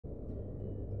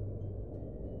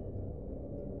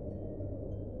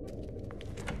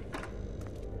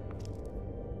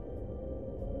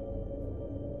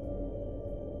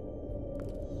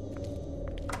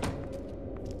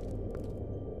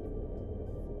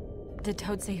Did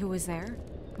Toad say who was there?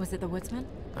 Was it the woodsman?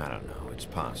 I don't know, it's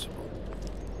possible.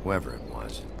 Whoever it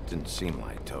was, didn't seem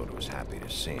like Toad was happy to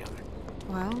see him.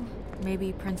 Well,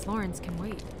 maybe Prince Lawrence can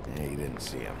wait. Yeah, he didn't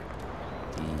see him.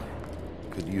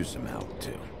 He could use some help,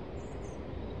 too.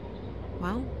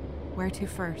 Well, where to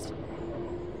first?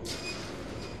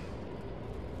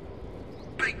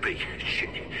 Big shit.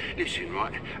 Listen,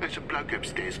 right? There's a bloke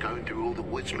upstairs going through all the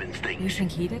woodsman's things. You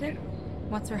think he did it?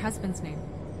 What's her husband's name?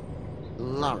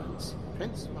 Lawrence.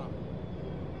 Prince Lawrence.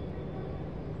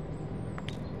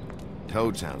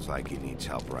 Toad sounds like he needs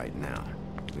help right now.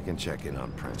 We can check in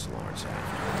on Prince Lawrence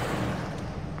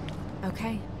after.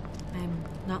 Okay. I'm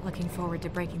not looking forward to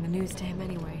breaking the news to him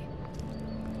anyway.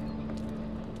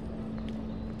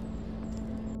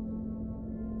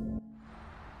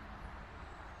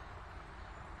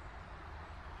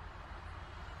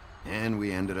 And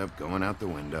we ended up going out the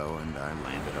window, and I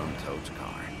landed on Toad's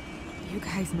car. You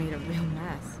guys made a real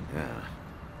mess. Yeah.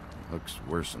 Looks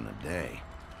worse than the day.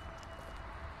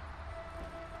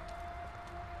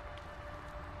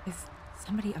 Is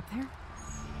somebody up there?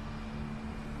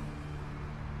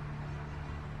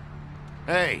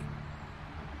 Hey!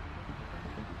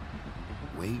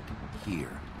 Wait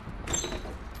here.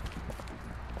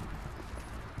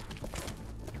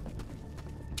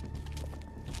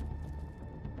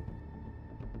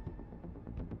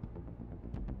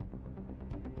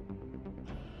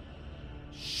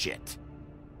 Shit.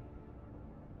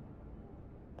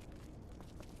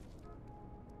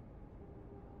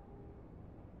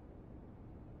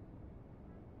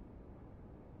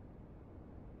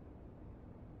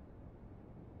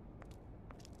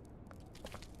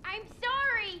 I'm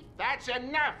sorry! That's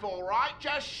enough, all right?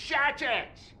 Just shut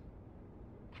it!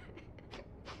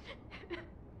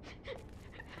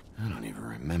 I don't even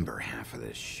remember half of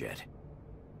this shit.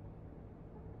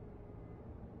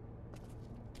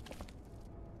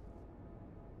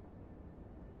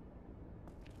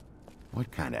 What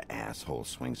kind of asshole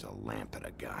swings a lamp at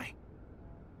a guy?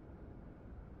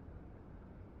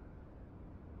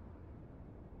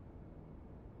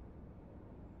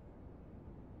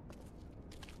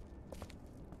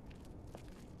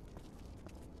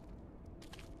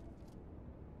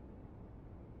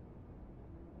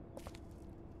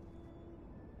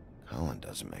 Colin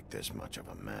doesn't make this much of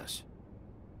a mess.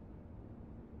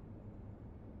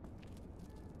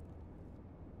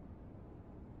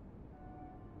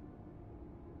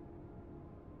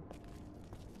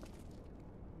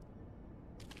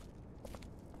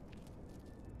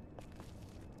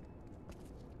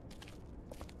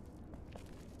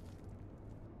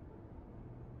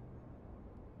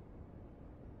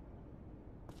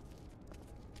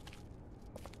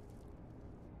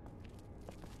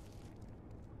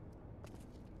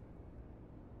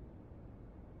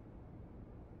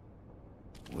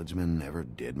 Woodsman never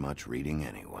did much reading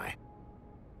anyway.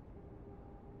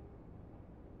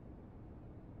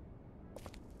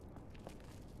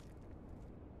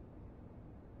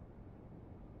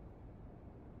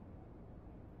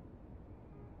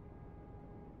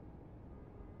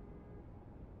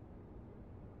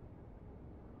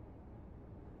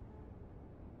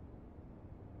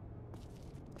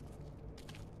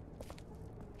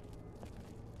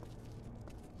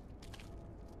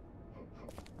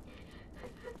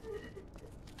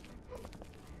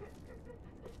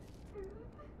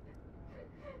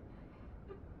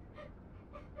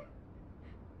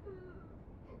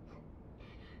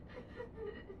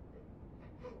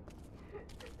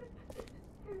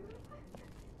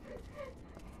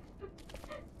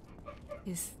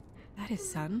 Is that his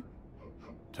son?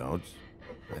 Toad's?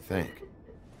 I think.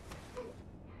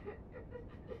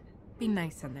 Be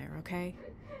nice in there, okay?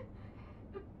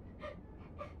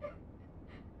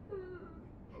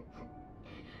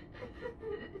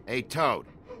 Hey, Toad.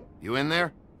 You in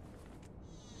there?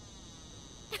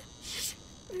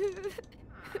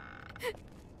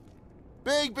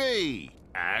 Bigby!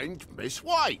 And Miss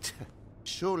White!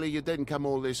 Surely you didn't come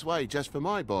all this way just for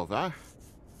my bother?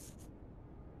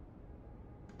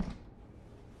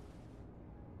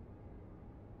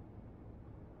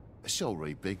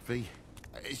 Sorry, Bigby.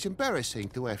 It's embarrassing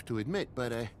to have to admit,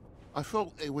 but I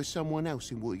thought there was someone else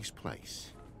in Woody's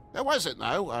place. There wasn't,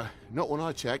 though. Not when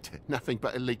I checked. Nothing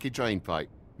but a leaky drain pipe.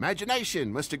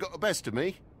 Imagination must have got the best of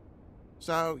me.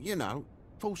 So, you know,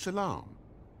 false alarm.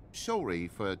 Sorry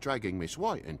for dragging Miss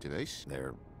White into this.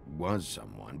 There was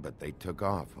someone, but they took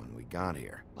off when we got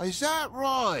here. Is that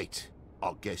right?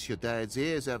 I guess your dad's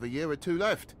ears have a year or two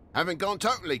left. Haven't gone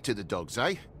totally to the dogs,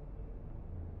 eh?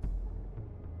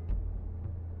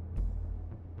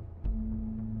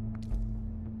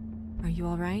 Are you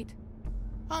all right?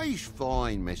 He's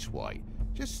fine, Miss White.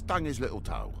 Just stung his little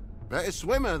toe. Better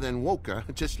swimmer than walker,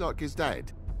 just like his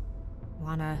dad.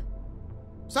 Wanna...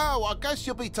 So, I guess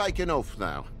you'll be taking off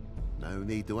now. No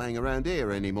need to hang around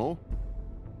here anymore.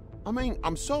 I mean,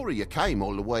 I'm sorry you came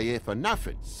all the way here for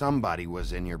nothing. Somebody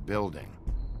was in your building.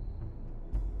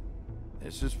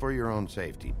 This is for your own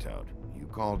safety, Toad. You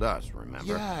called us,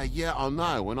 remember? Yeah, I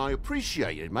know, and I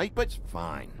appreciate it, mate, but... It's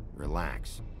fine.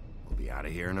 Relax. We'll be out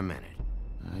of here in a minute.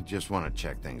 I just want to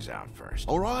check things out first.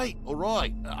 All right.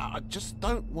 I just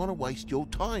don't want to waste your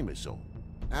time, is all.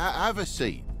 Have a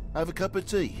seat. Have a cup of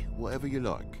tea. Whatever you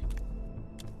like.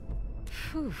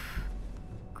 Phew.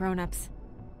 Grown-ups.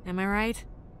 Am I right?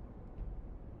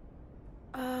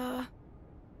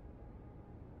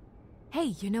 Hey,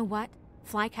 you know what?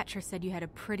 Flycatcher said you had a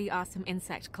pretty awesome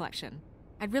insect collection.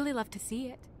 I'd really love to see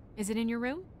it. Is it in your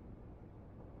room?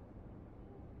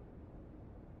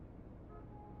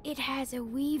 It has a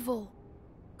weevil.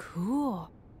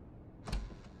 Cool.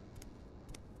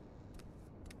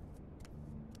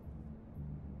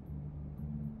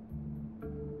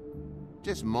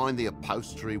 Just mind the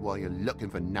upholstery while you're looking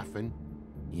for nothing.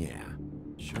 Yeah,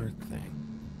 sure thing.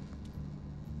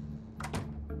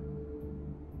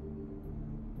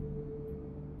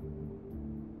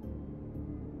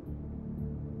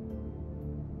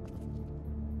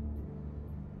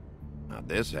 How'd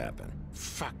this happen?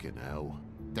 Fucking hell.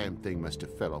 Damn thing must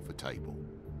have fell off a table.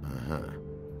 Uh-huh.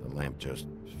 The lamp just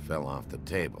fell off the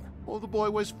table. Or the boy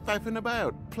was faffing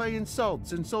about, playing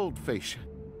sods and swordfish.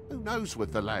 Who knows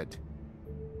with the lad?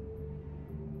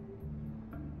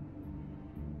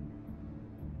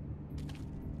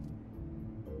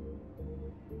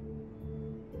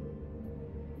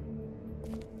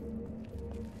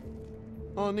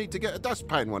 I'll need to get a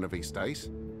dustpan one of these days.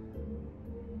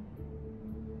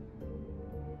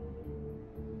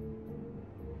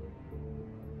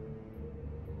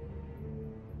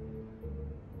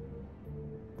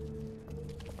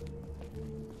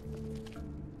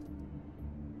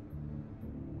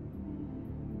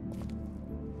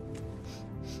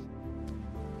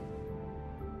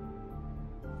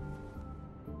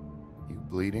 You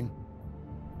bleeding?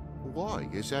 Why?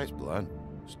 Is that... Blood?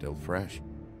 Still fresh?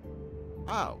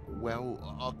 Oh,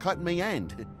 well, I cut me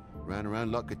hand. Ran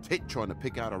around like a tit trying to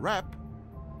pick out a wrap.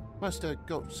 Must have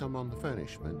got some on the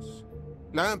furnishments.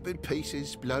 Lamp in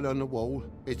pieces, blood on the wall.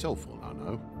 It's awful, I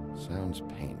know. Sounds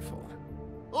painful.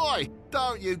 Oi!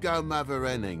 Don't you go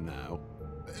mother-henning now.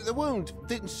 The wound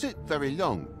didn't sit very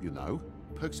long, you know.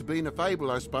 Perks of being a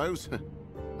fable, I suppose.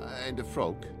 And a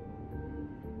frog.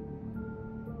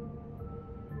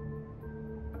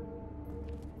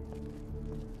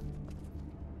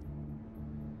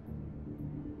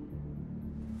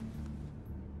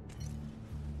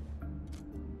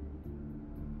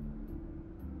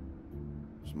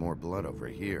 There's more blood over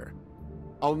here.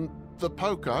 On the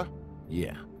poker?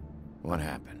 Yeah. What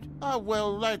happened? Oh,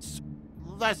 well, that's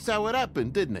how it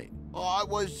happened, didn't it? I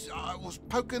was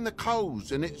poking the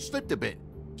coals and it slipped a bit.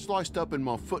 Sliced up in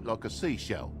my foot like a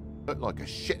seashell. Looked like a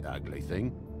shit ugly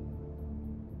thing.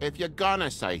 If you're gonna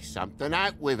say something,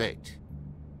 out with it.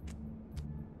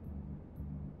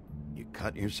 You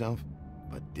cut yourself,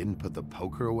 but didn't put the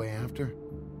poker away after?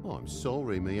 Oh, I'm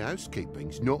sorry, me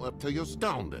housekeeping's not up to your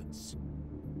standards.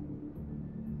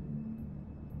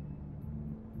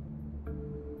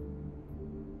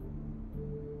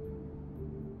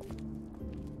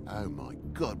 Oh my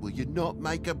God, will you not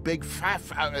make a big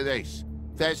faff out of this?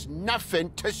 There's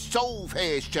nothing to solve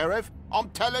here, Sheriff. I'm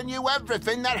telling you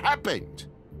everything that happened.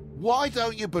 Why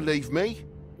don't you believe me?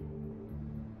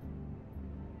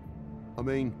 I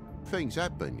mean, things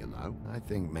happen, you know. I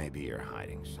think maybe you're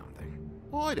hiding something.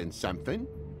 Hiding something?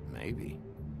 Maybe.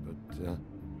 But, to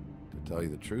tell you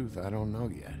the truth, I don't know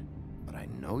yet. But I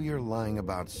know you're lying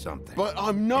about something. But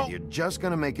I'm not... And you're just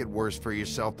gonna make it worse for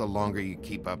yourself the longer you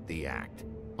keep up the act.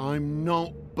 I'm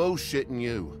not bullshitting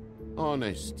you.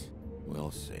 Honest. We'll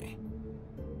see.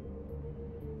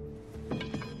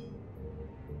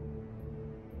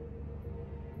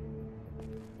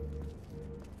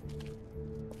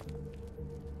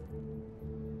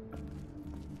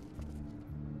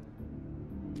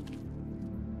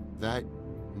 That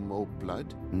more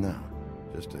blood? No,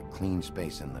 just a clean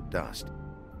space in the dust.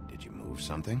 Did you move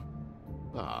something?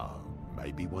 Ah,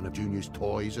 maybe one of Junior's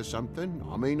toys or something.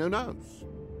 I mean, who knows?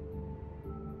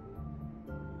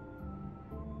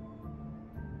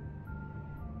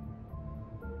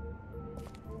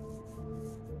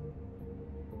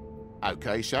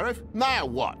 Okay, Sheriff. Now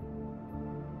what?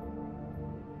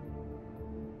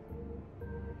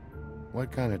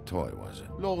 What kind of toy was it?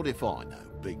 Lord if I know,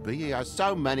 Bigby. He has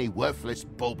so many worthless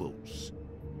baubles.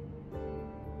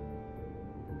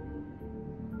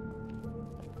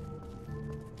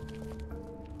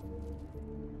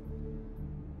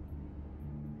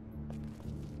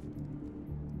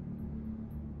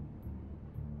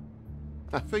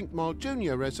 I think my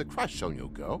junior has a crush on your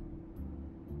girl.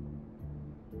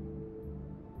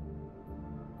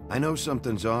 I know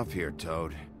something's off here,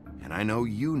 Toad. And I know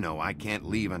you know I can't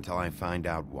leave until I find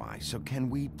out why. So can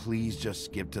we please just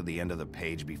skip to the end of the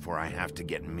page before I have to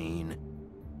get mean?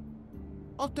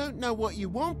 I don't know what you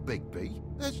want, Bigby.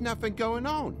 There's nothing going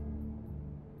on.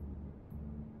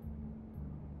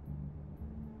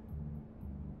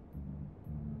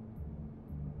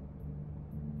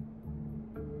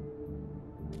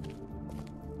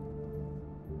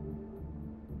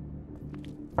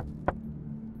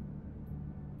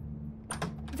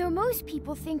 Though most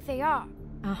people think they are.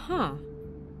 Uh-huh.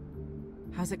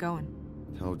 How's it going?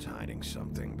 Toad's hiding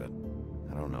something, but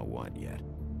I don't know what yet.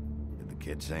 Did the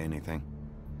kid say anything?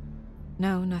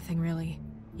 No, nothing really.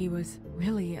 He was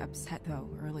really upset, though,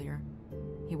 earlier.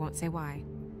 He won't say why.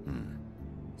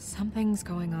 Something's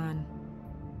going on.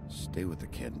 Stay with the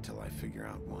kid until I figure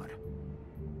out what.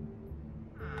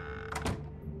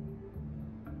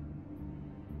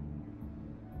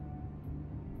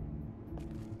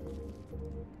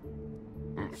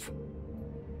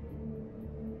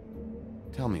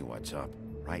 Tell me what's up,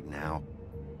 right now.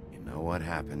 You know what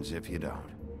happens if you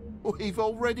don't. We've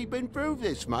already been through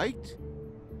this, mate.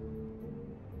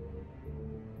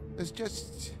 There's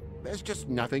just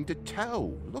nothing to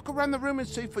tell. Look around the room and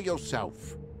see for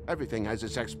yourself. Everything has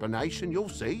its explanation, you'll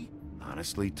see.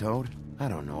 Honestly, Toad, I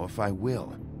don't know if I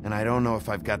will. And I don't know if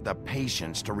I've got the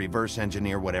patience to reverse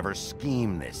engineer whatever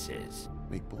scheme this is.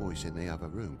 Me boy's in the other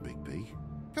room, Bigby.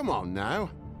 Come on now.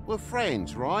 We're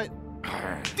friends, right?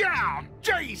 Down!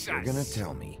 Jesus! You're gonna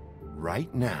tell me,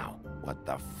 right now, what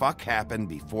the fuck happened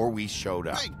before we showed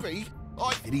up. Bigby,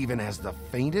 If it even has the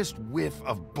faintest whiff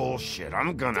of bullshit,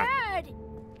 I'm gonna... Dad!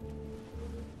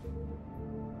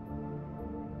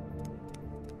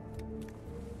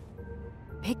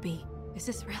 Bigby, is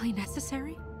this really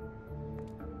necessary?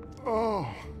 Oh.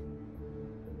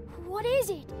 What is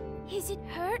it? Is it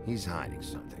hurt? He's hiding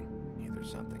something. Either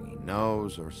something he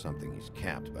knows or something he's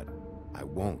kept, but I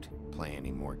won't play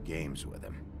any more games with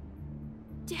him.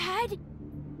 Dad?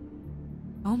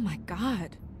 Oh my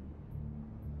god.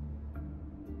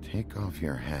 Take off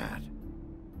your hat.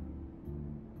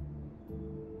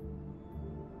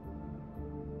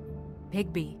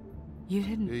 Bigby, you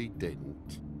didn't... He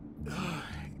didn't.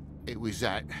 It was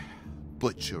that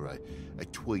butcher, a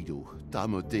Tweedle,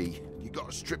 Dumody. You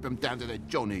gotta strip them down to their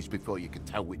johnnies before you can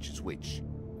tell which is which.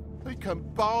 He come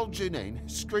bulging in,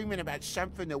 screaming about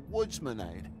something the woodsman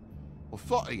had. Or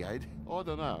thought he had, I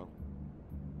don't know.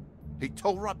 He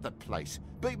tore up the place,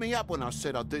 beat me up when I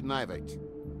said I didn't have it.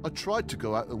 I tried to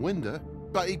go out the window,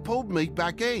 but he pulled me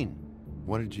back in.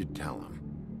 What did you tell him?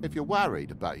 If you're worried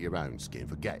about your own skin,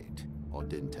 forget it. I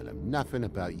didn't tell him nothing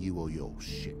about you or your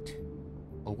shit.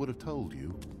 I would have told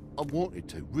you. I wanted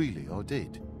to, really, I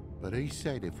did. But he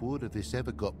said if word of this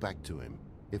ever got back to him,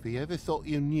 if he ever thought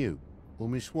you knew, or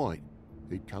Miss White,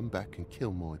 he'd come back and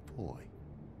kill my boy.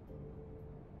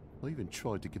 I even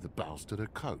tried to give the bastard a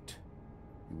coat.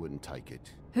 He wouldn't take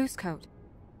it. Whose coat?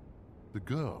 The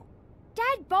girl.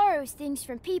 Dad borrows things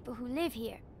from people who live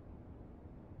here.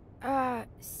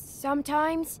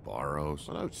 Sometimes. Borrows?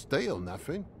 I don't steal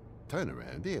nothing. Turn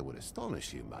around here would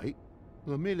astonish you, mate.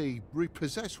 I merely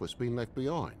repossess what's been left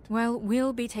behind. Well,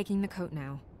 we'll be taking the coat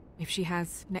now. If she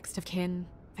has next of kin,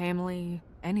 family,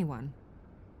 anyone.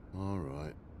 All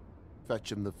right.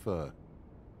 Fetch him the fur.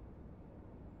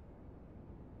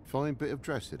 Fine bit of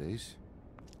dress it is.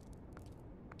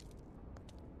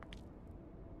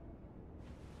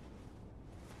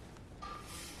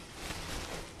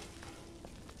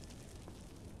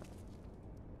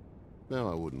 No,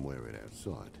 I wouldn't wear it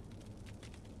outside.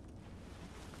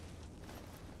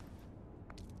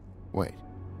 Wait.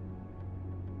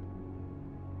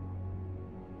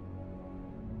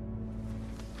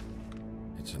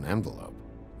 It's an envelope.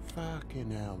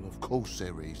 Fucking hell, of course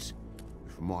there is.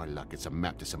 For my luck, it's a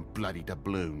map to some bloody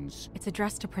doubloons. It's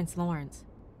addressed to Prince Lawrence.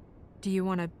 Do you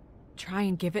want to try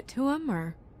and give it to him,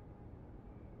 or...?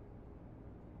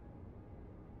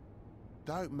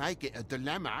 Don't make it a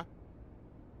dilemma.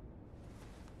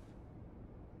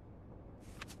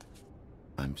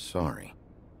 I'm sorry,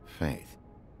 Faith.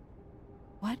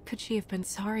 What could she have been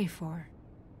sorry for?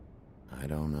 I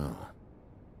don't know.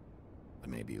 But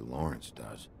maybe Lawrence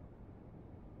does.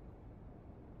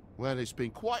 Well, it's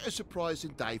been quite a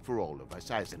surprising day for all of us,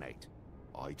 hasn't it?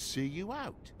 I'd see you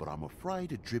out, but I'm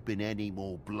afraid of dripping any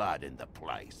more blood in the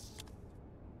place.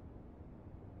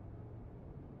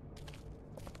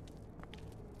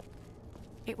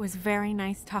 It was very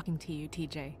nice talking to you,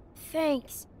 TJ.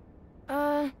 Thanks.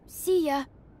 See ya.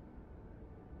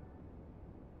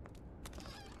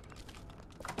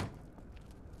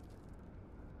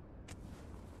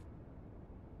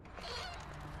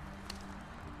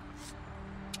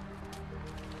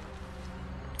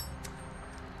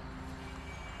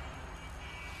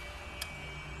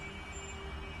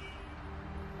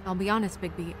 I'll be honest,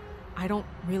 Bigby, I don't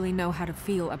really know how to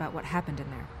feel about what happened in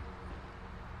there.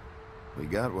 We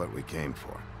got what we came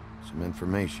for. Some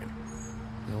information.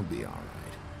 He'll be all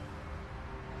right.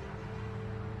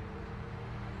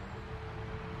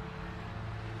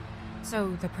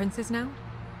 So, the prince is now?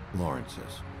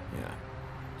 Lawrence's, yeah.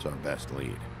 It's our best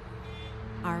lead.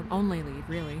 Our only lead,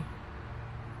 really.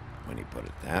 When you put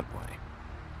it that way.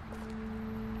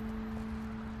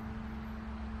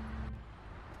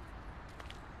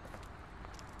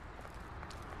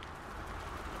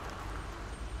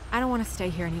 I don't want to stay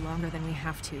here any longer than we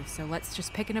have to, so let's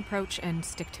just pick an approach and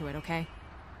stick to it, okay?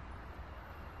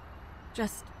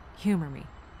 Just humor me.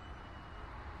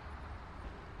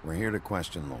 We're here to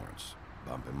question Lawrence.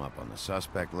 Bump him up on the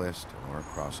suspect list, or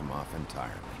cross him off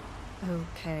entirely.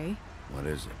 Okay. What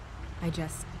is it? I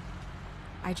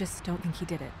just don't think he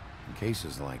did it. In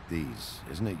cases like these,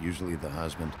 isn't it usually the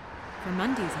husband? For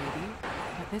Mondays, maybe,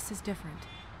 but this is different.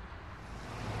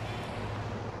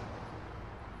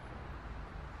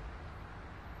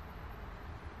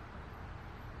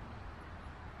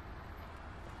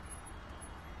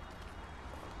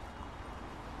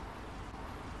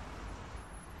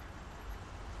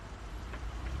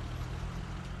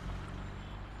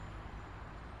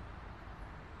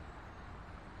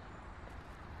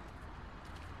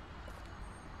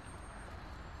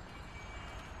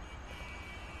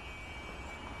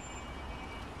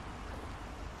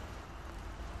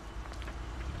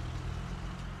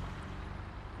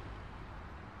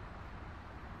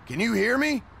 Can you hear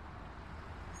me?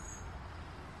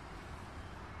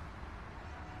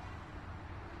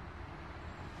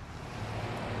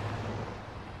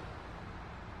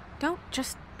 Don't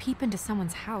just peep into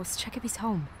someone's house. Check if he's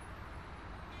home.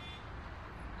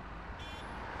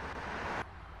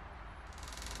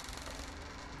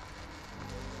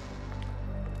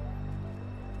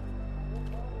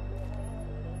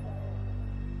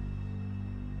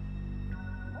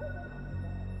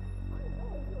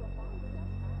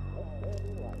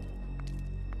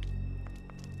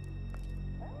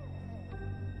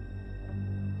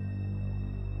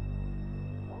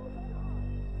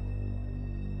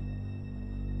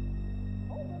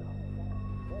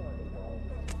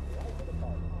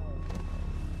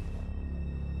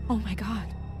 Oh my God.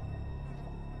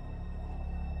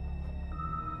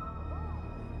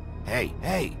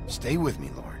 Hey, stay with me,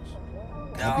 Lawrence.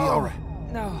 Gonna be all right.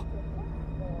 No.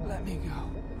 Let me go.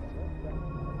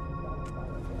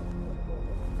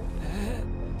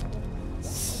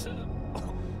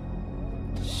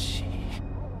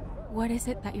 What is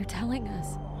it that you're telling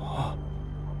us?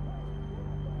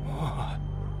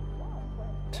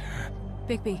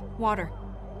 Bigby, water.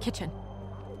 Kitchen.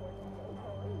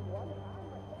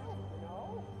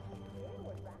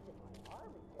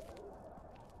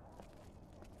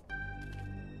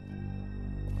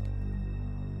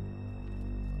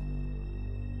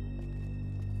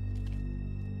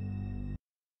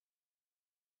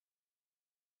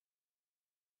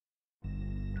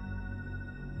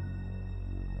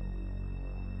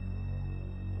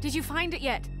 Did you find it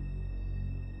yet?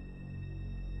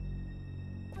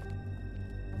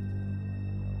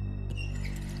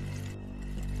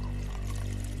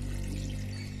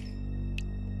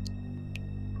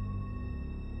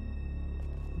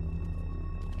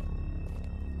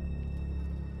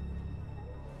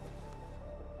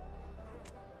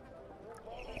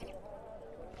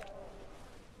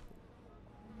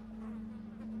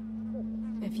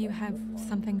 If you have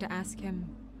something to ask him,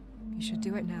 you should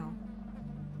do it now.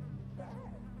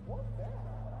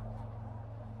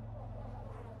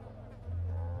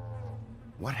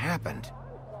 What happened?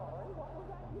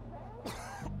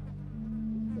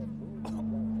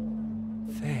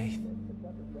 Faith.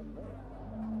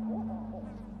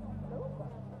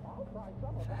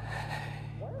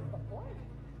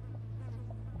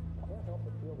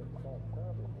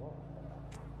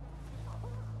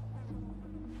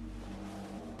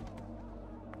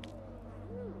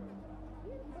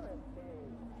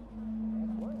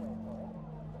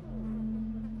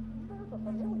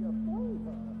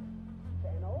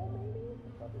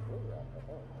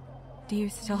 Do you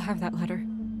still have that letter?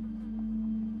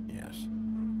 Yes.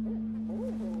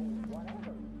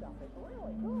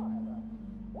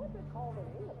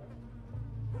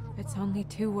 It's only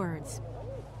 2 words,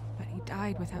 but he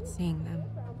died without seeing them.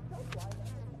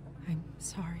 I'm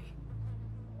sorry.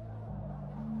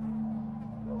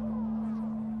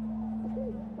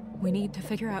 We need to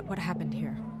figure out what happened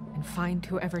here and find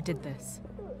whoever did this.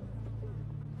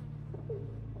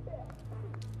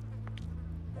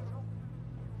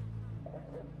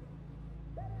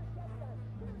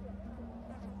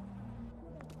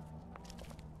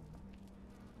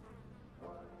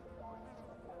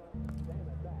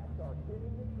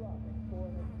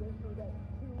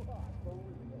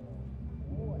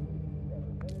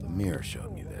 mirror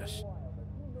showed me this.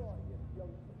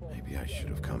 Maybe I should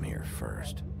have come here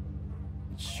first.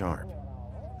 It's sharp,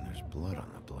 and there's blood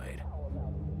on the blade.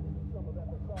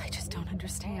 I just don't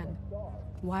understand.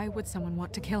 Why would someone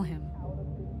want to kill him?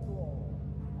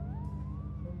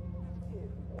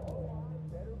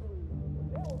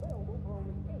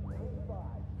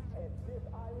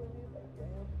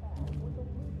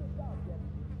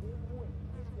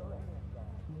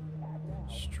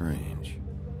 Strange.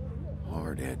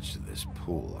 Hard edge to this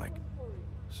pool, like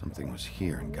something was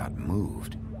here and got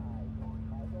moved.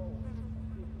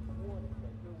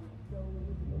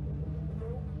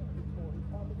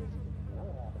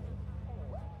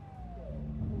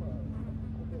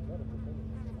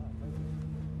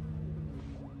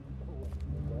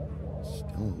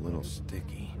 Still a little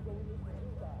sticky.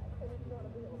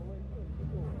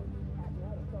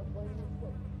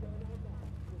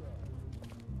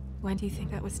 When do you think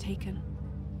that was taken?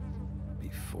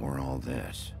 Before all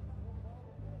this.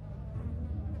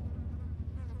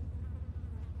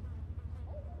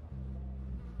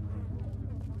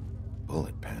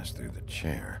 Bullet passed through the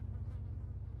chair.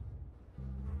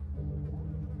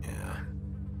 Yeah,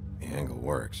 the angle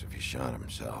works if he shot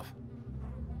himself.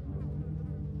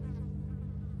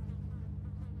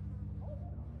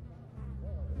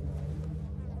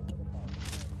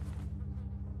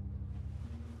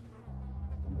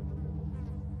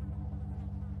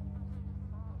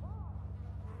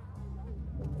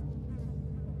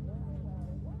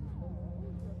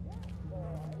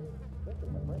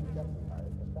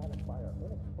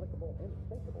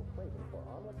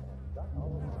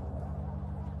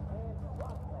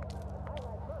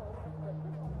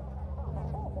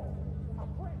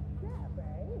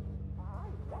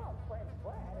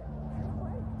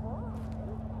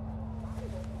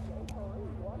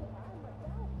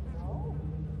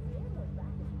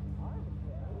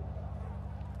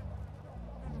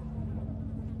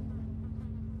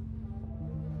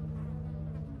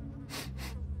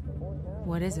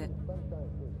 What is it?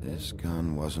 This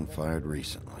gun wasn't fired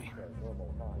recently.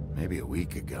 Maybe a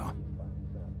week ago.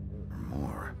 Or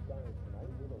more.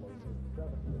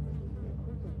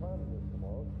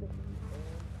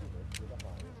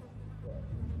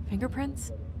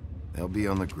 Fingerprints? They'll be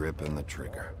on the grip and the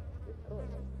trigger.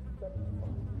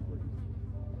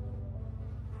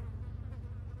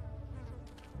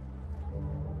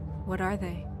 What are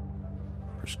they?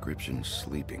 Prescription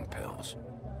sleeping pills.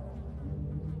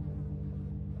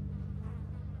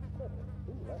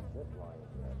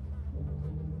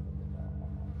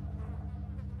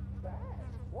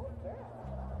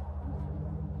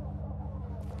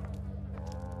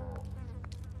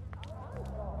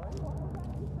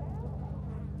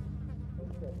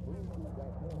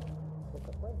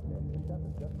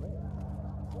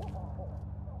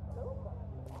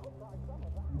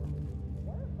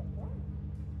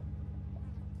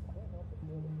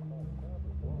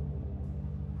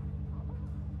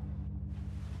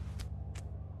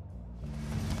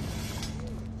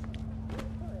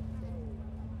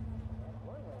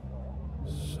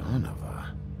 Son of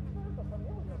a...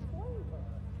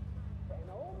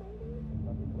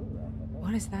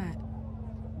 What is that?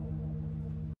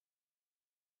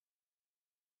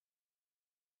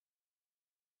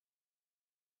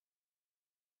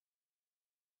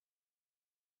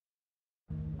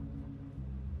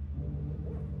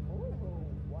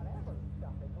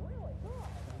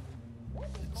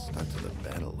 It stuck to the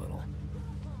bed a little.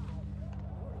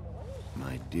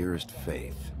 My dearest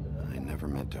Faith, I never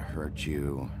meant to hurt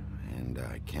you, and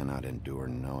I cannot endure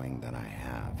knowing that I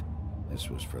have. This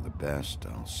was for the best.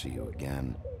 I'll see you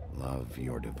again. Love,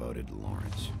 your devoted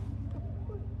Lawrence.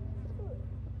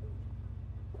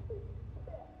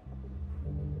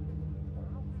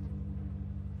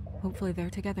 Hopefully they're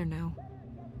together now.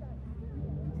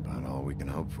 About all we can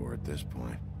hope for at this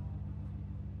point.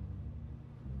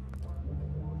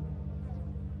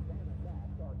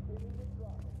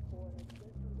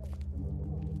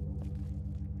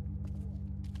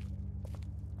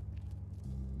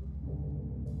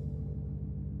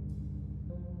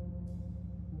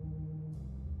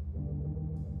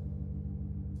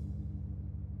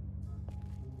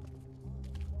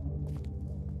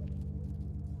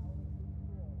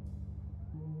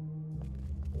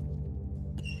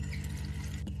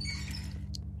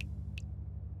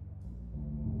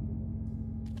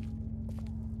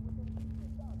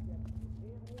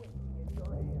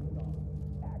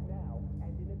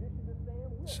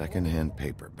 Second-hand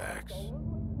paperbacks,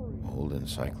 old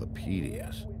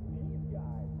encyclopedias.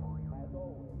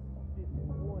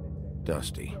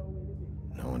 Dusty.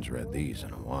 No one's read these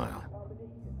in a while.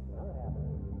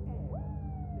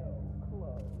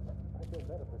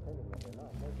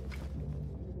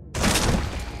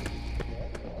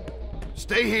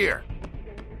 Stay here!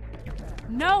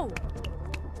 No!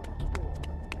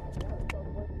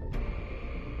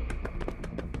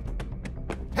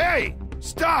 Hey!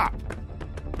 Stop!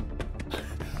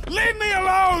 Leave me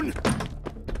alone!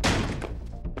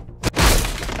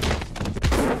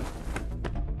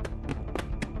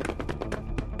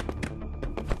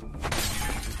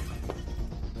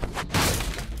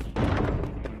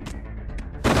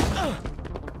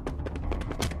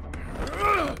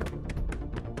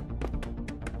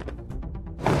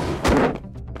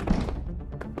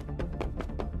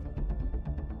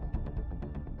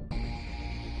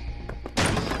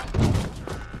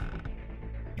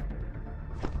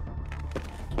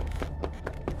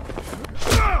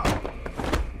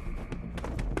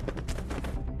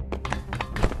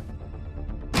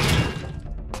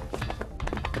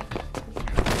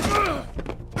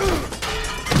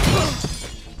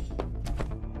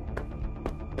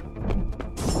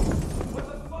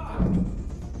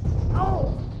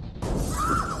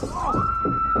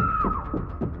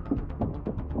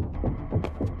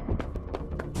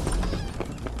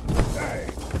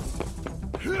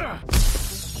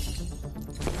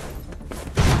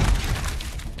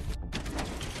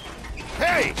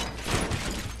 Hey!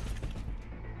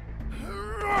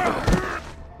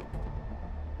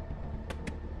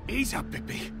 Ease up,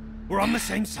 Bigby. We're on the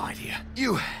same side here.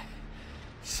 You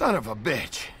son of a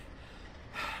bitch.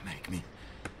 Make me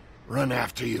run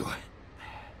after you.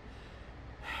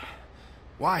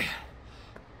 Why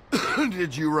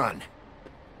did you run?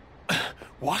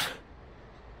 What?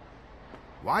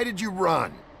 Why did you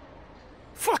run?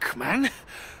 Fuck, man.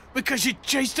 Because you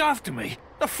chased after me.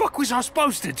 The fuck was I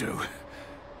supposed to do?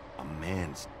 A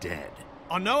man's dead.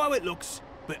 I know how it looks,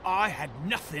 but I had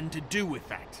nothing to do with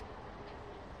that.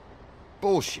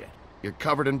 Bullshit. You're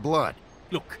covered in blood.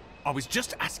 Look, I was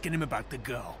just asking him about the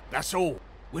girl, that's all.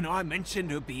 When I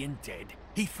mentioned her being dead,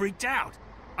 he freaked out.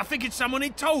 I figured someone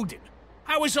had told him.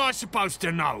 How was I supposed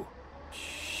to know?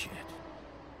 Shit.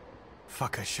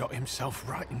 Fucker shot himself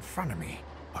right in front of me.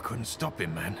 I couldn't stop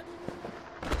him, man.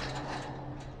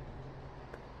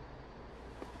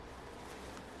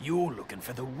 You're looking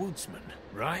for the woodsman,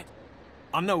 right?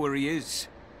 I know where he is.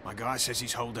 My guy says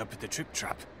he's holed up at the trip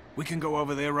trap. We can go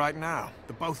over there right now,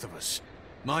 the both of us.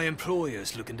 My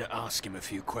employer's looking to ask him a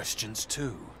few questions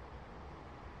too.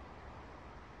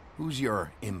 Who's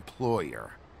your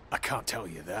employer? I can't tell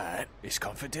you that. It's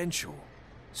confidential.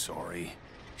 Sorry.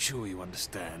 Sure you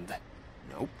understand.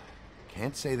 Nope.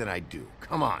 Can't say that I do.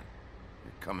 Come on.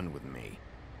 You're coming with me.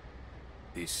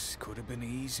 This could have been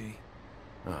easy.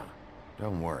 Huh.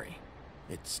 Don't worry.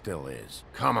 It still is.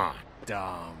 Come on.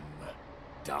 Dumb.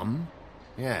 Dumb?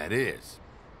 Yeah, it is.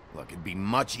 Look, it'd be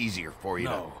much easier for you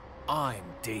No, I'm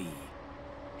D.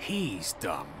 He's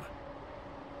dumb.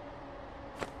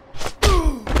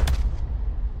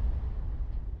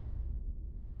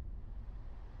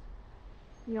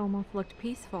 You almost looked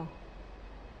peaceful.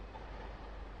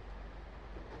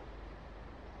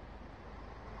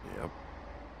 Yep.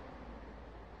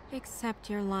 Except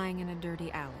you're lying in a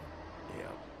dirty alley.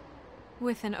 Yep.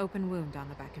 With an open wound on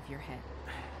the back of your head.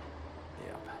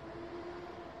 Yep.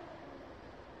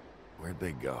 Where'd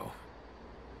they go?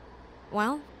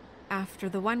 Well, after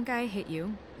the one guy hit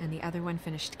you, and the other one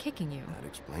finished kicking you, That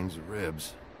explains the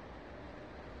ribs.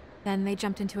 then they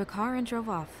jumped into a car and drove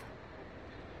off.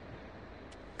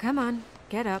 Come on,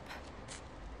 get up.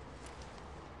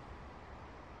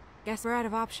 Guess we're out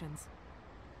of options.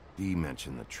 Dee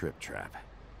mentioned the trip trap.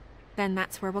 Then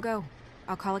that's where we'll go.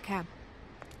 I'll call a cab.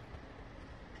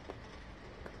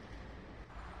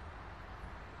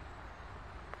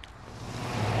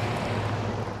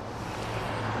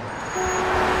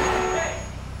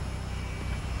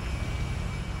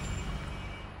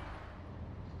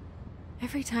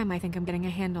 Every time I think I'm getting a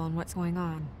handle on what's going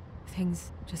on,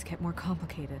 things just get more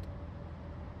complicated.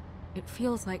 It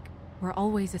feels like we're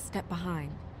always a step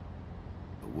behind.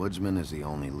 The woodsman is the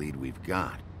only lead we've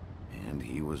got, and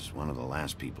he was one of the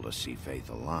last people to see Faith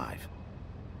alive.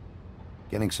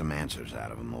 Getting some answers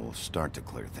out of him will start to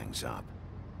clear things up.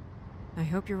 I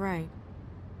hope you're right.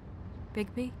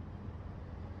 Bigby,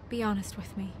 be honest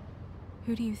with me.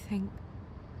 Who do you think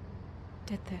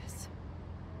did this?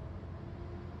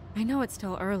 I know it's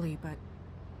still early, but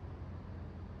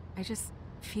I just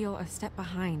feel a step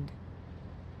behind.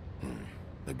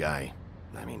 The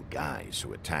guys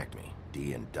who attacked me,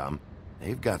 Dee and Dumb,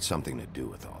 they've got something to do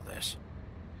with all this.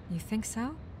 You think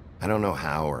so? I don't know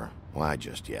how or why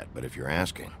just yet, but if you're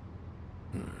asking,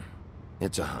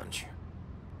 it's a hunch.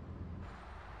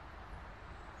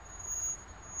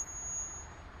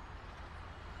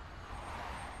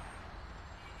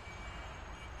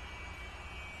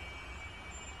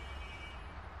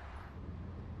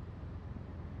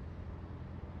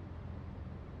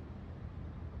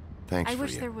 Thanks I for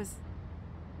wish you. there was...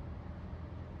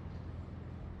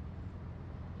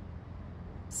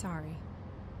 Sorry.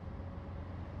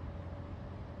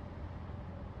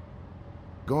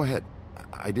 Go ahead.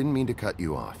 I didn't mean to cut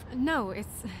you off. No,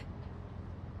 it's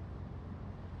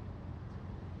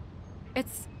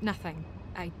nothing.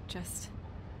 I just...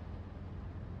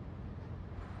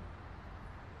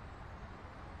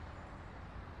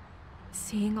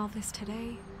 Seeing all this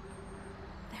today,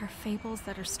 there are fables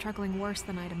that are struggling worse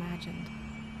than I'd imagined.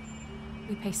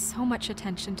 We pay so much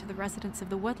attention to the residents of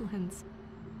the woodlands.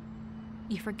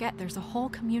 You forget there's a whole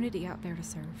community out there to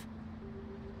serve.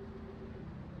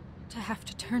 To have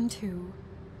to turn to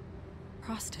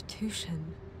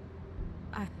prostitution.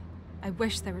 I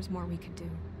wish there was more we could do.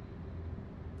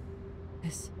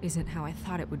 This isn't how I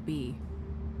thought it would be.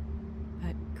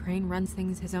 But Crane runs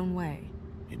things his own way.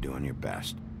 You're doing your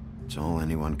best. It's all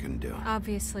anyone can do.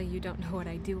 Obviously, you don't know what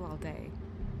I do all day.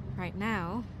 Right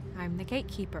now, I'm the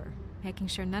gatekeeper, making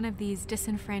sure none of these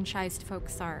disenfranchised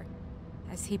folks are,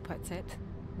 as he puts it,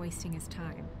 wasting his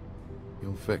time.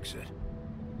 You'll fix it.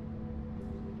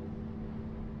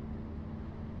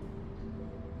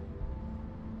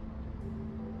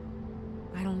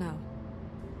 I don't know.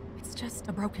 It's just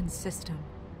a broken system.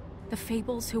 The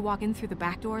fables who walk in through the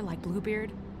back door like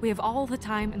Bluebeard, we have all the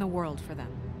time in the world for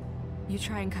them. You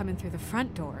try and come in through the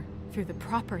front door, through the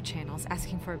proper channels,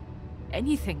 asking for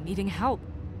anything, needing help.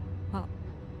 Well,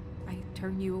 I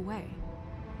turn you away.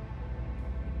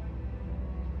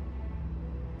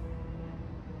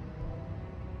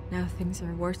 Now things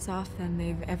are worse off than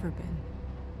they've ever been.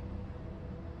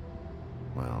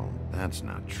 Well, that's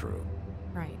not true.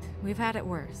 Right. We've had it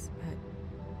worse, but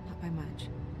not by much.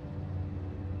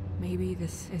 Maybe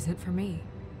this isn't for me.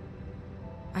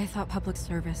 I thought public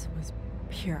service was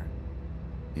pure.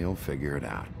 You'll figure it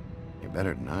out. You're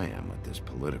better than I am with this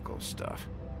political stuff.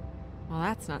 Well,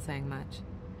 that's not saying much.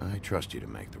 I trust you to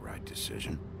make the right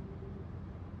decision.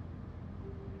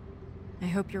 I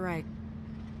hope you're right.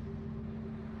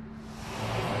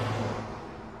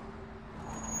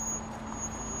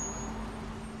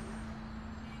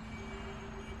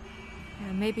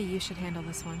 Yeah, maybe you should handle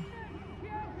this one.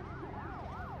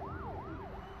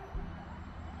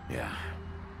 Yeah,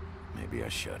 maybe I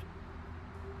should.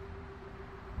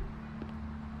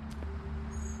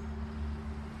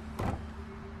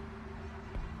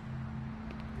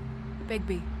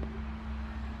 Bigby.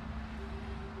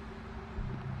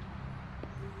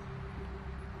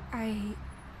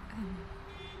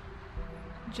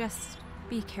 Just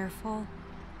be careful,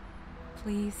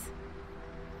 please.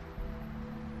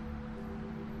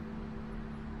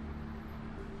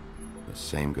 The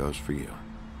same goes for you.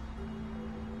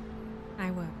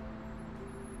 I will.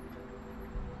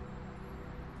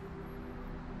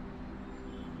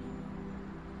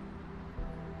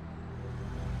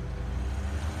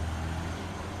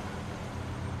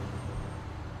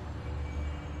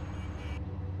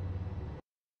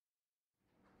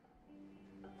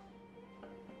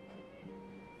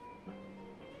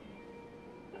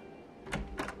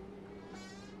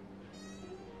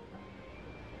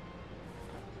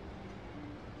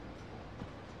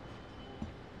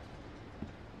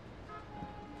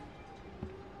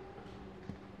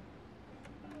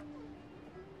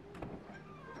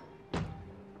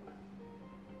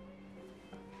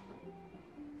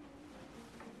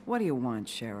 What do you want,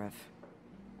 Sheriff?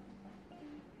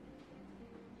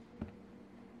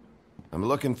 I'm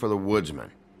looking for the woodsman.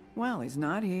 Well, he's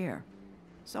not here.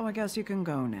 So I guess you can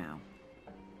go now.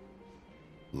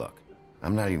 Look,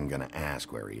 I'm not even gonna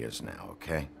ask where he is now,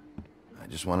 okay? I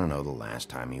just want to know the last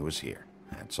time he was here.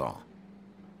 That's all.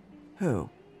 Who?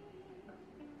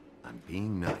 I'm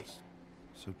being nice,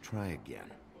 so try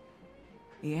again.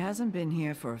 He hasn't been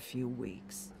here for a few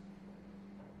weeks.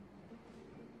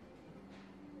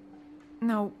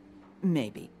 No,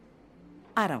 maybe.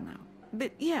 I don't know.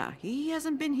 But yeah, he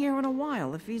hasn't been here in a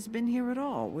while, if he's been here at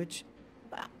all, which...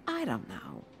 I don't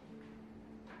know.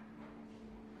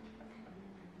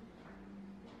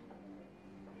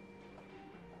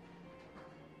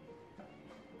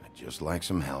 I'd just like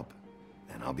some help,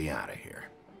 then I'll be out of here.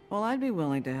 Well, I'd be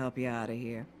willing to help you out of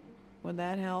here. Would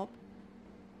that help?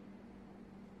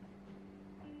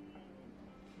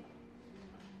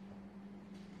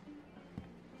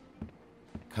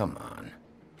 Come on.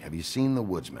 Have you seen the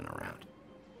woodsman around?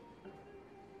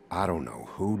 I don't know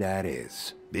who that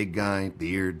is. Big guy,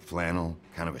 beard, flannel,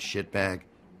 kind of a shitbag.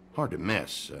 Hard to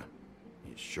miss. You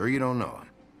sure you don't know him?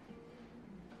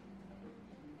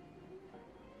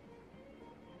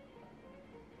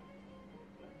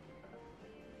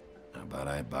 How about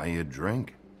I buy you a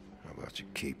drink? How about you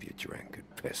keep your drink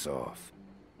and piss off?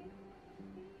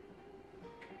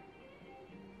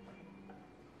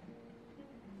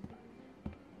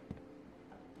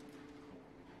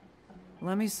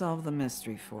 Let me solve the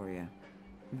mystery for you.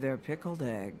 They're pickled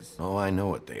eggs. Oh, I know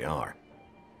what they are.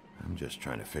 I'm just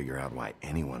trying to figure out why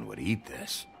anyone would eat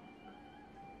this.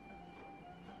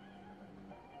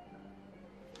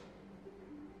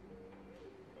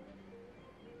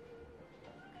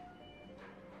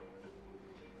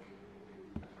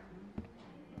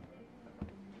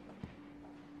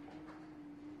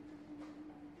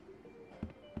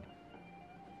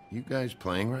 You guys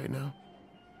playing right now?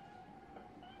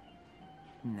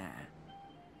 Nah.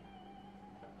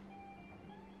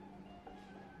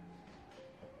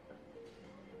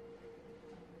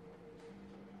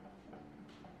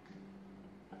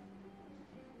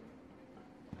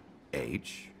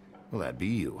 H? Well, that'd be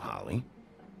you, Holly.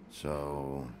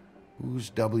 So, who's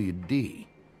WD?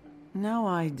 No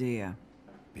idea.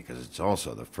 Because it's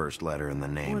also the first letter in the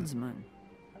name. Woodsman.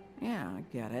 Yeah, I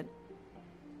get it.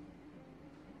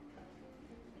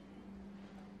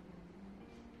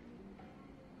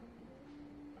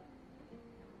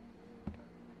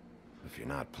 If you're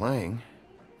not playing,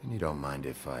 then you don't mind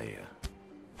if I,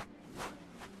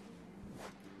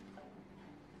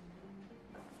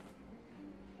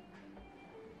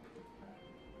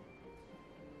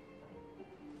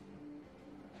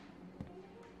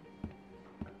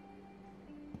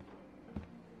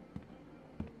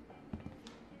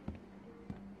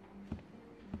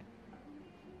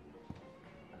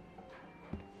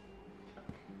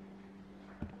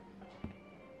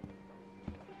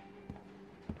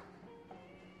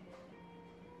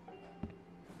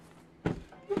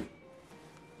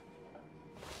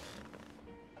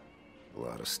 A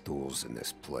lot of stools in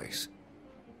this place.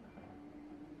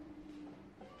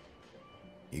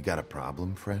 You got a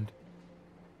problem, friend?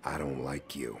 I don't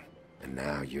like you, and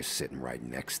now you're sitting right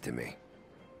next to me.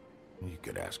 You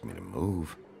could ask me to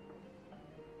move.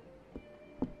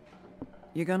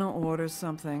 You gonna order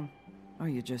something? Or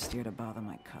you just here to bother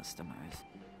my customers?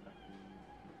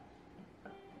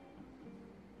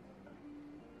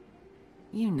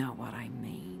 You know what I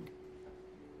mean.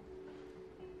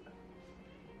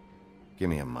 Give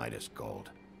me a Midas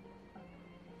Gold.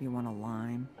 You want a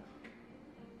lime?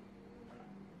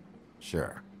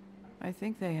 Sure. I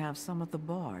think they have some at the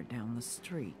bar down the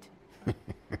street.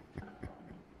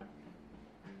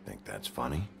 Think that's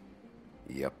funny?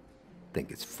 Yep.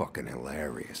 Think it's fucking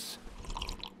hilarious.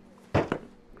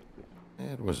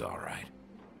 It was all right.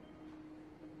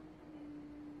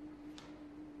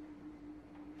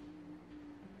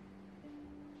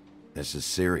 This is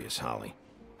serious, Holly.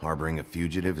 Harboring a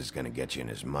fugitive is gonna get you in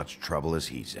as much trouble as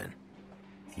he's in.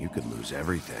 You could lose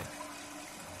everything.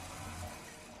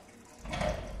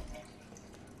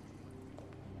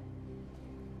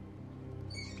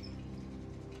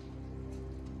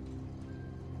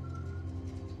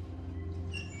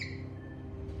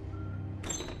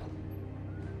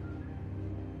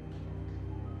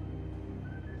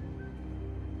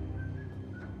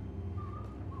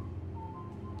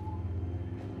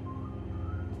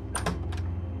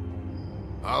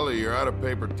 Holly, you're out of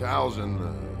paper towels and,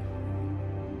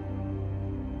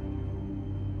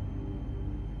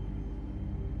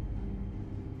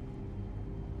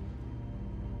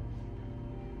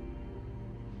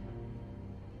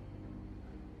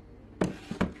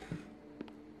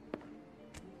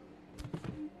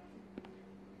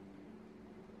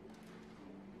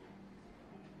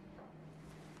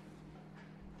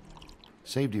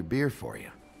 Saved your beer for you.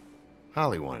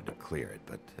 Holly wanted to clear it,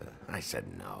 but I said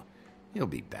no. He'll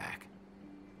be back.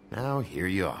 Now, here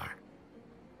you are.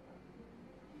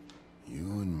 You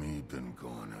and me been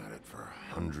going at it for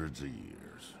hundreds of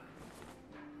years.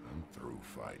 I'm through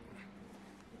fighting.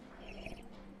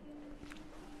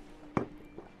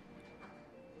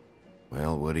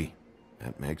 Well, Woody,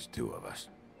 that makes two of us.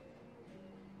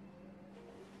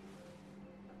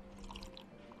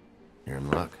 You're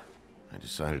in luck. I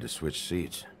decided to switch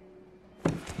seats.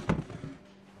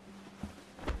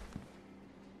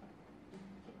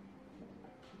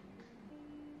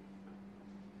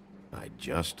 I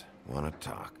just want to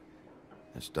talk.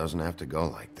 This doesn't have to go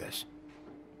like this.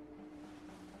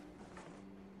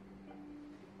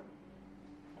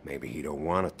 Maybe he don't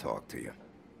want to talk to you.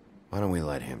 Why don't we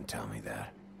let him tell me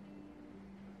that?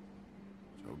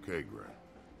 It's okay, Grant.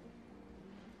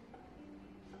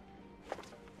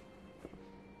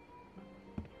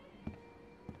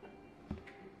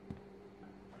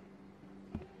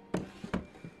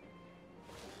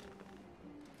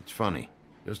 It's funny.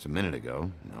 Just a minute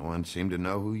ago, no one seemed to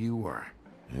know who you were.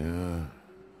 Yeah,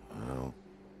 well,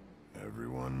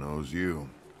 everyone knows you.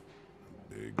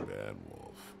 The big bad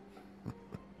wolf.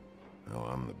 Now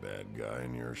I'm the bad guy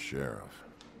and you're sheriff.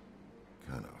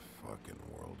 What kind of fucking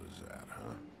world is that,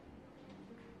 huh?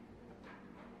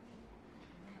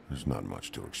 There's not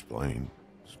much to explain.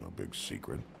 It's no big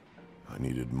secret. I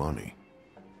needed money.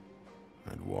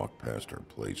 I'd walked past her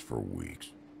place for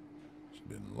weeks. She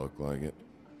didn't look like it,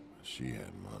 but she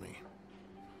had money.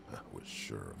 I was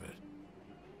sure of it.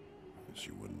 And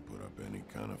she wouldn't put up any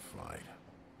kind of fight.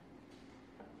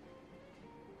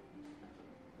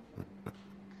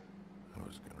 I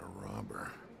was gonna rob her.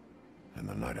 And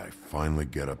the night I finally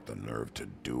get up the nerve to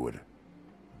do it,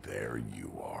 there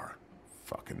you are,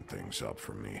 fucking things up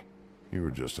for me. You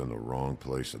were just in the wrong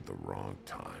place at the wrong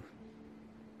time.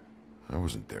 I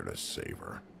wasn't there to save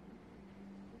her.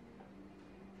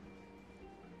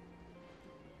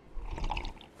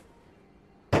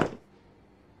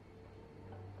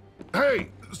 Hey,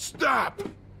 stop!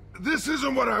 This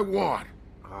isn't what I want!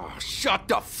 Oh, shut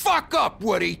the fuck up,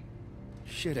 Woody!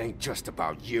 Shit ain't just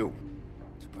about you.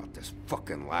 It's about this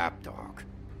fucking lapdog.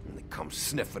 Only comes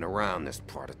sniffing around this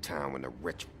part of town when the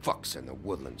rich fucks in the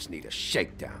woodlands need a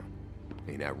shakedown.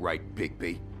 Ain't that right,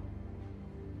 Bigby?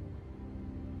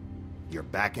 You're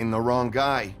backing the wrong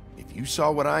guy. If you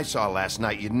saw what I saw last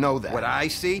night, you'd know that. What I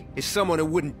see is someone who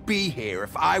wouldn't be here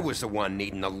if I was the one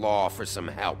needing the law for some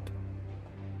help.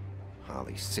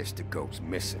 Holly's sister goes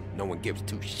missing. No one gives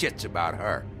two shits about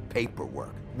her.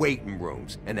 Paperwork, waiting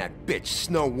rooms, and that bitch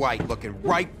Snow White looking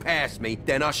right past me,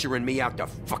 then ushering me out the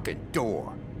fucking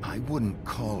door. I wouldn't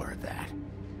call her that.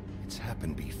 It's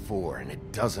happened before, and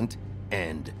it doesn't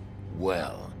end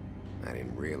well. I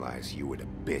didn't realize you were the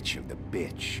bitch of the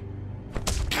bitch.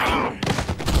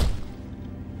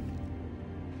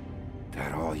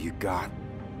 That all you got?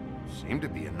 Seemed to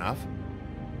be enough.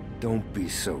 Don't be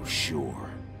so sure.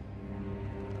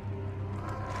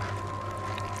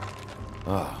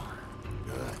 Oh,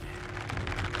 good.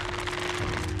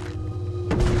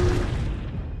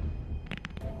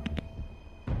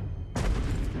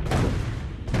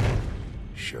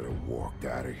 Should have walked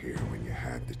out of here when you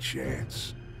had the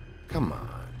chance. Come on,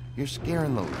 you're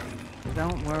scaring the lady.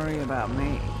 Don't worry about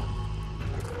me.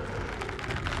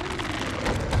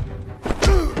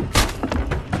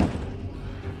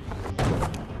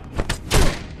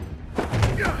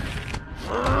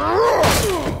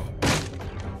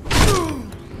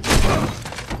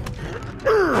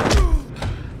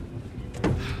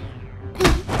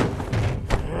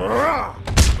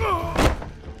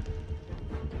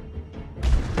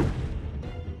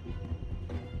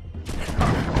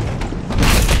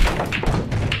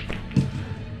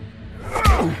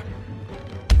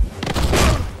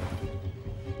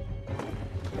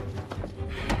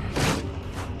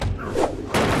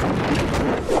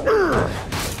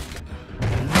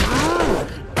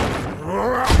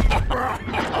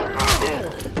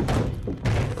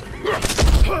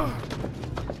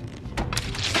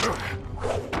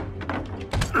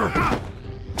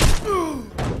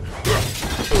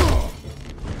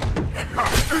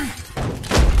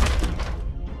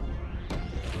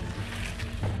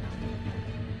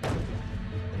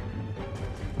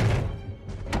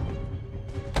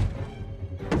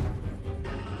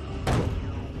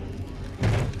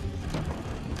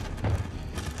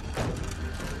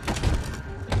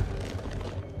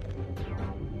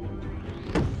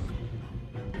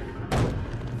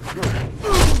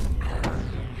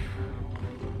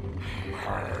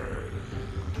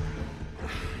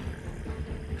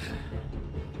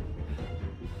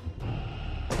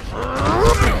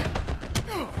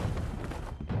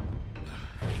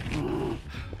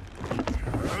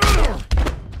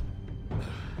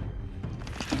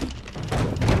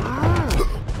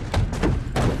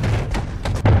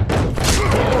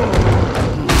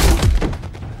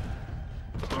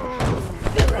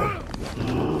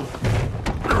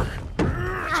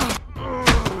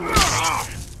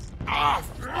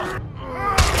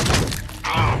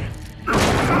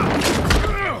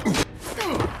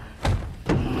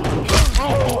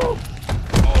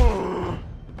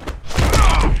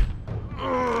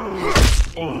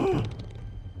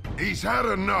 He's had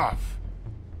enough.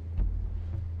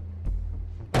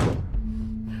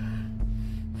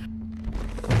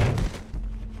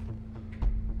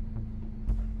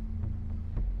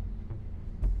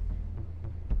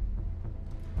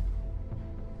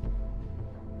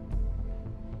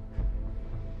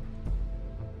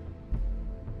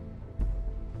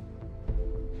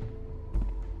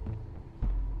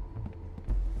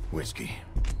 Whiskey.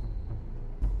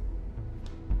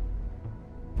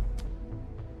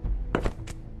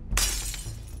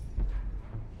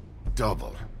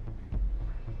 Double.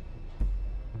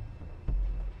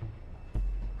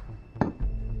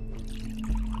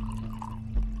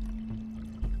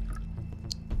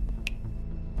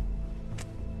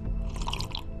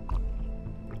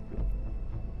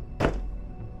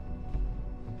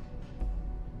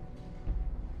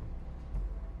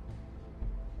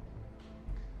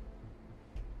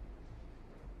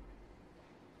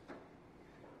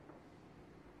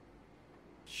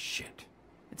 Shit.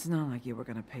 It's not like you were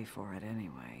gonna pay for it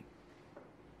anyway.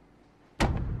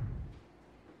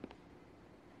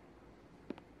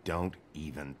 Don't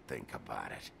even think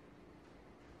about it.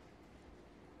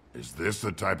 Is this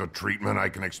the type of treatment I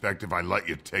can expect if I let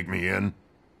you take me in?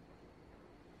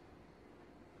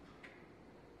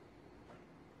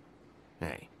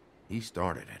 Hey, he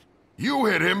started it. You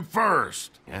hit him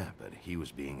first! Yeah, but he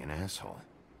was being an asshole.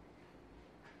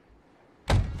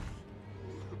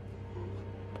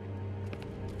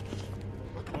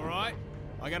 All right,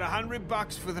 I got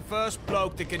 $100 for the first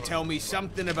bloke that can tell me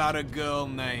something about a girl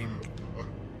named...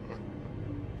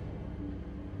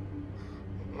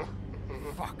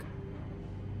 Fuck.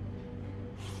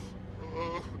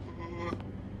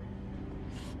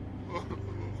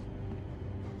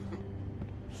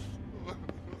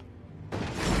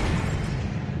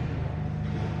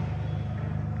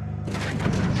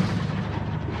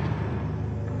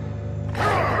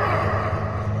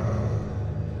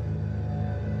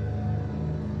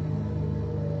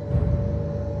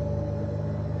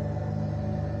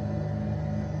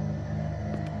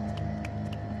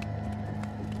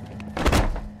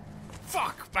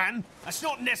 Fuck, man! That's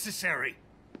not necessary!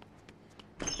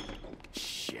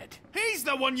 Shit. He's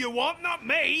the one you want, not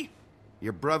me!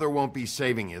 Your brother won't be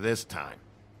saving you this time.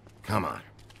 Come on.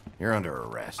 You're under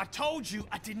arrest. I told you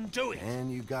I didn't do it!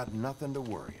 And you got nothing to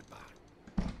worry about.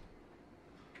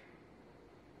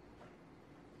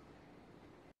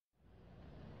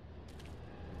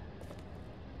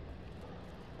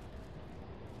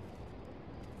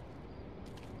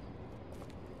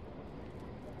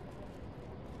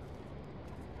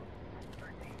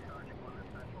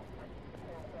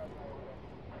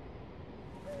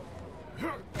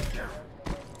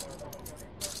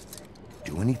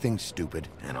 Do anything stupid,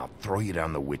 and I'll throw you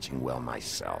down the witching well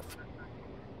myself.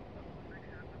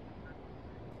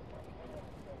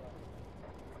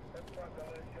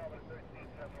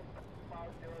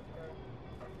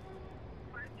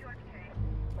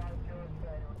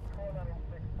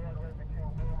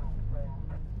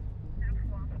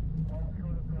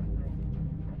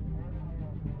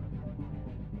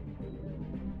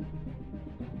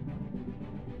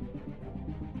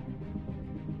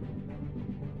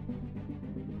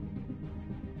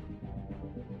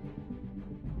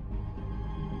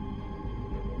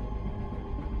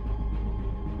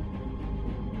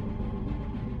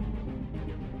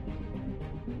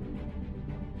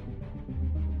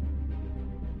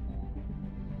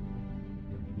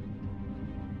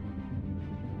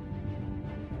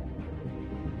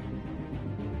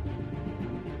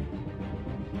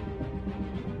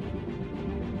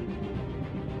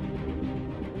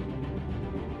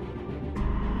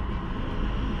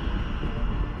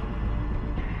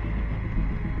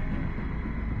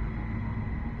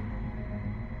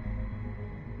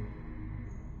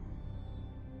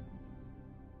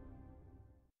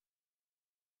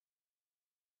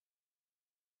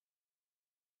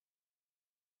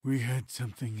 We had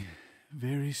something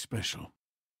very special.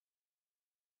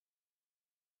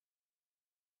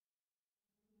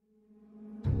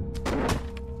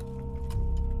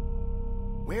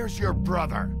 Where's your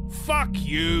brother? Fuck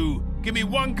you! Give me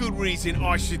one good reason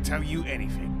I should tell you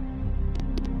anything.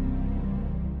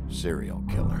 Serial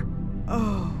killer.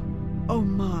 Oh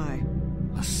my.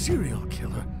 A serial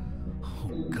killer?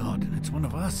 Oh God, and it's one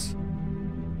of us?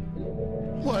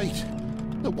 Wait,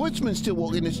 the woodsman's still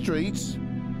walking the streets.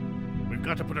 We've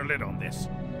got to put a lid on this.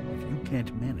 If you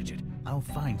can't manage it, I'll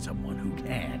find someone who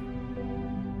can.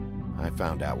 I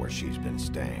found out where she's been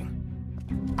staying.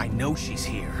 I know she's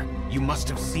here. You must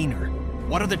have seen her.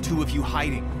 What are the two of you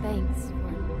hiding? Thanks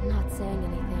for not saying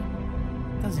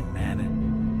anything. Doesn't matter.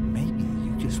 Maybe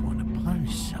you just want to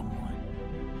punish someone.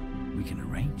 We can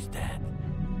arrange that.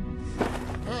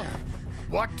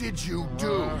 What did you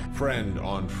do? Friend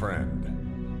on friend.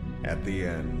 At the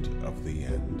end of the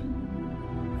end.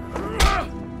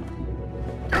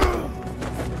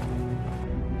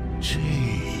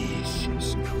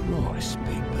 Jesus Christ,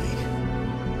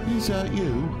 Bigby. Is that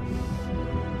you?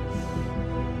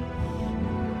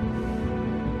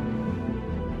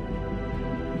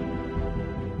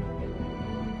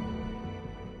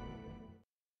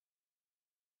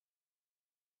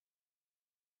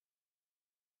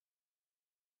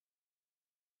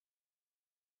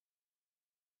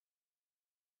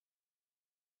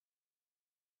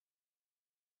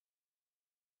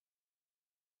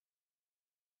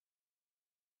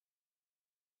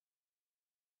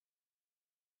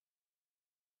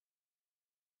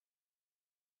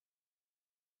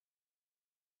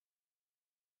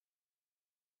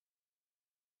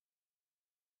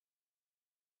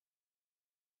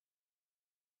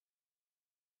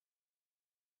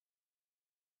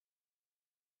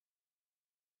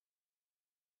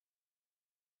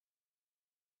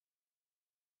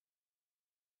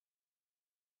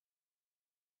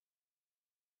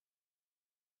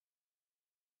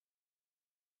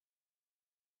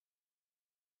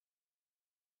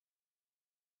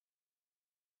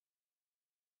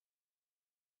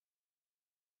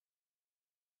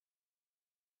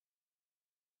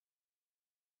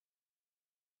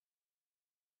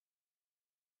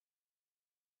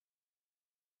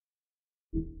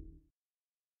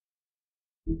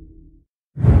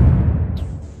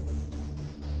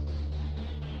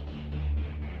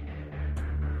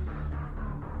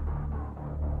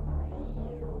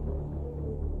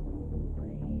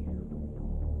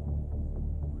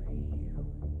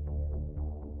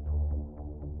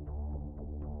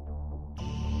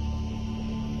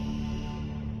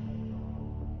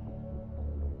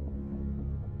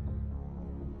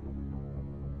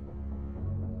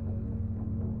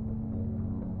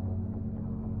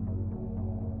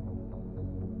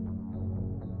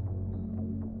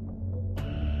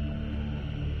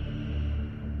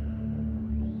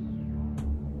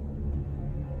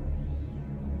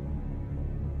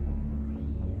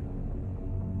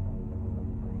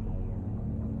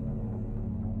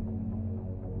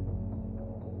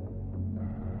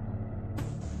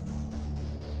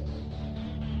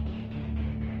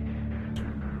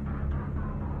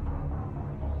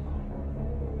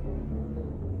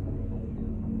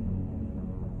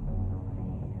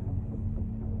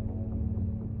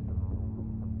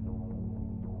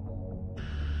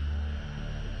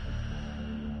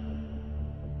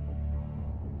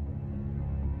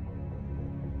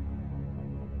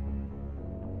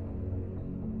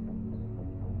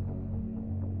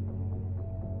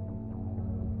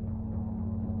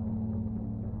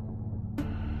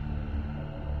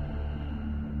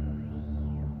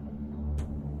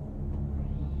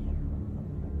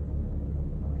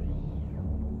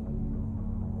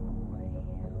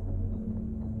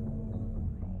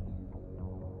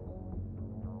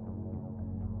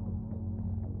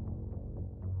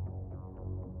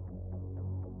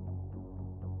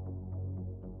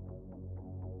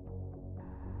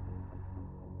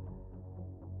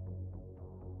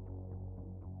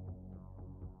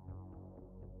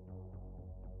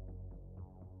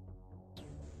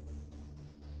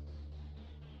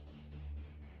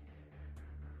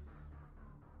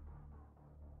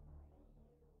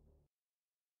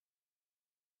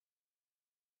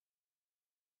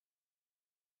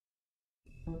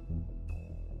 you.